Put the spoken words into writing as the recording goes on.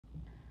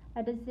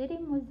At the City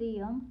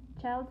Museum,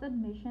 child's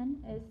admission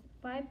is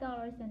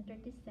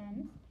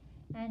 $5.30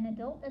 and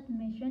adult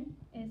admission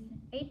is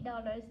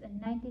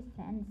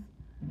 $8.90.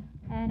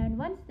 And on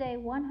Wednesday,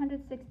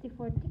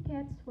 164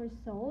 tickets were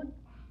sold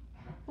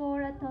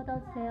for a total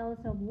sales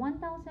of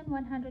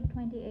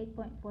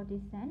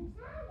 1,128.40 cents.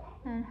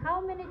 And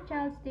how many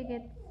child's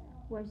tickets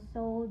were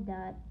sold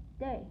that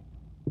day?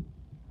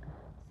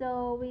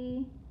 So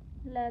we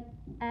let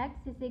x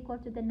is equal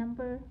to the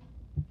number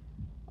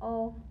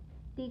of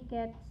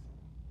tickets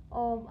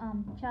of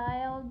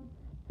child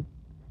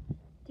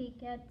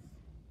tickets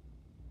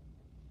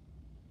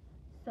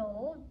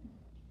sold,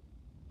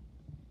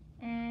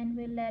 and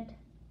we let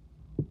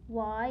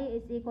y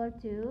is equal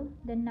to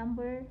the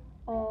number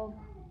of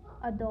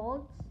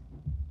adults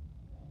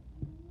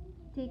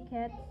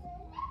tickets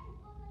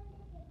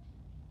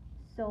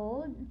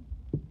sold.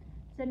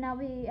 So now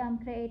we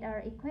create our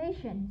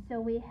equation.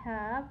 So we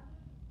have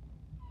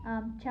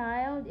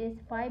child is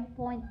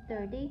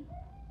 5.30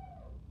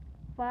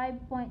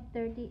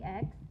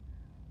 5.30x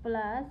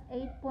plus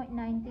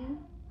 8.90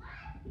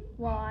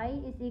 y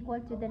is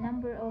equal to the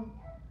number of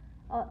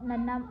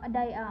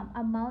the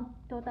amount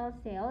total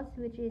sales,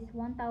 which is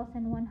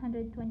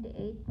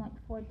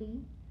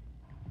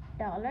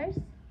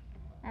 $1,128.40,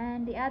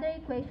 and the other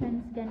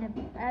equation gonna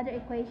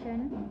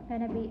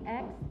be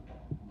x,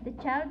 the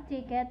child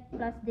ticket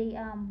plus the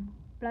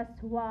plus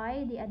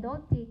y, the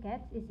adult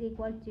tickets, is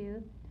equal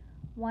to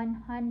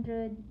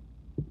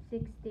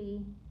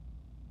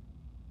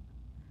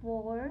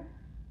 164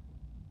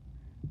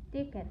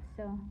 tickets.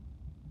 So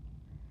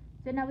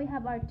now we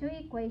have our two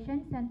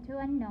equations and two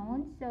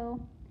unknowns. So,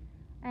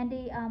 and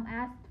they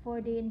asked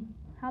for the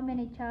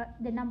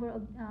number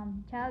of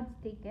child's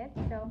tickets.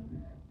 So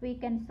we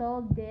can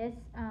solve this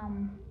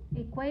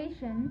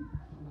equation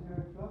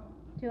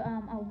to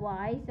a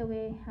y. So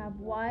we have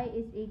y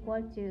is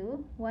equal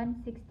to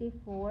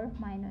 164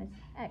 minus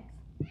x.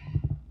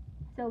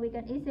 So we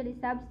can easily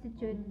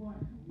substitute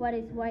what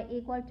is y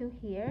equal to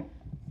here.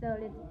 So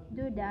let's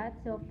do that.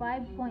 So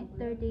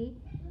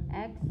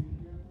 5.30x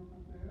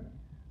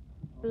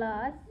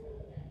plus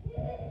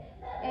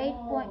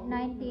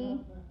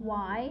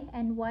 8.90y,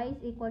 and y is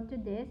equal to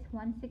this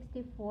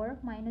 164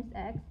 minus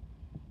x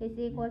is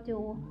equal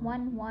to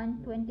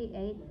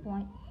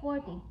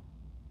 1128.40.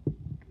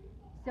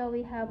 So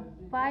we have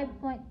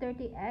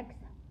 5.30x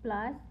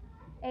plus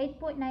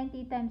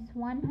 8.90 times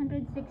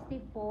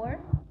 164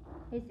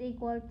 is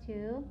equal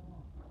to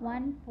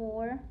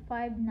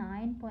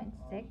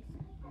 1459.6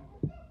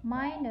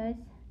 minus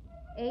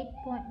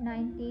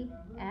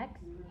 8.90x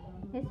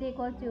is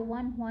equal to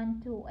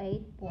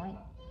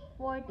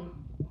 1128.40.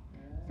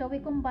 So we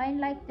combine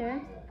like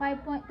terms.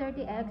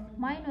 5.30x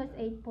minus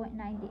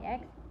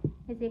 8.90x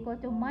is equal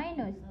to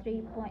minus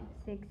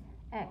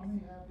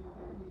 3.6x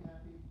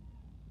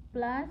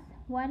plus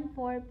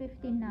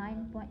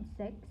 1459.6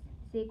 is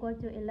equal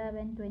to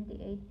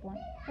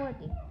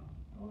 1128.40.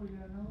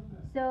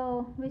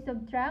 So we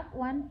subtract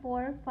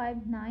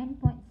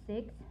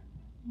 1459.6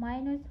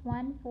 minus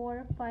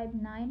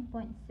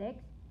 1459.6.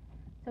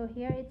 So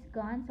here it's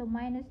gone. So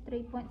minus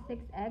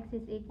 3.6x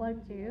is equal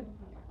to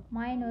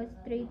minus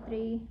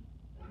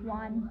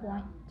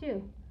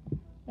 331.2.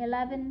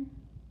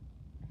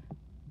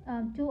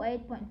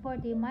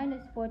 28.40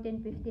 minus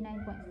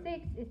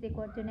 1459.6 is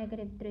equal to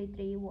negative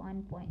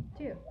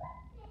 331.2.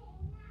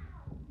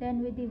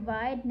 Then we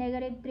divide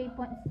negative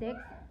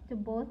 3.6 to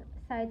both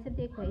sides of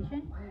the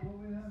equation.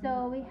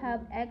 So we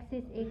have x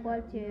is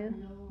equal to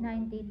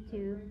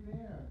 92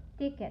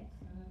 tickets.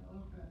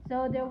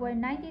 So there were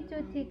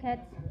 92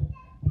 tickets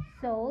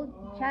sold,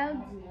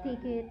 child's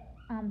ticket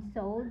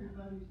sold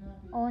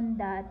on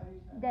that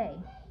day.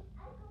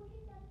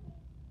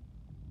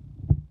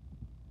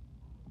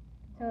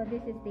 So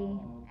this is the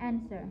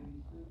answer.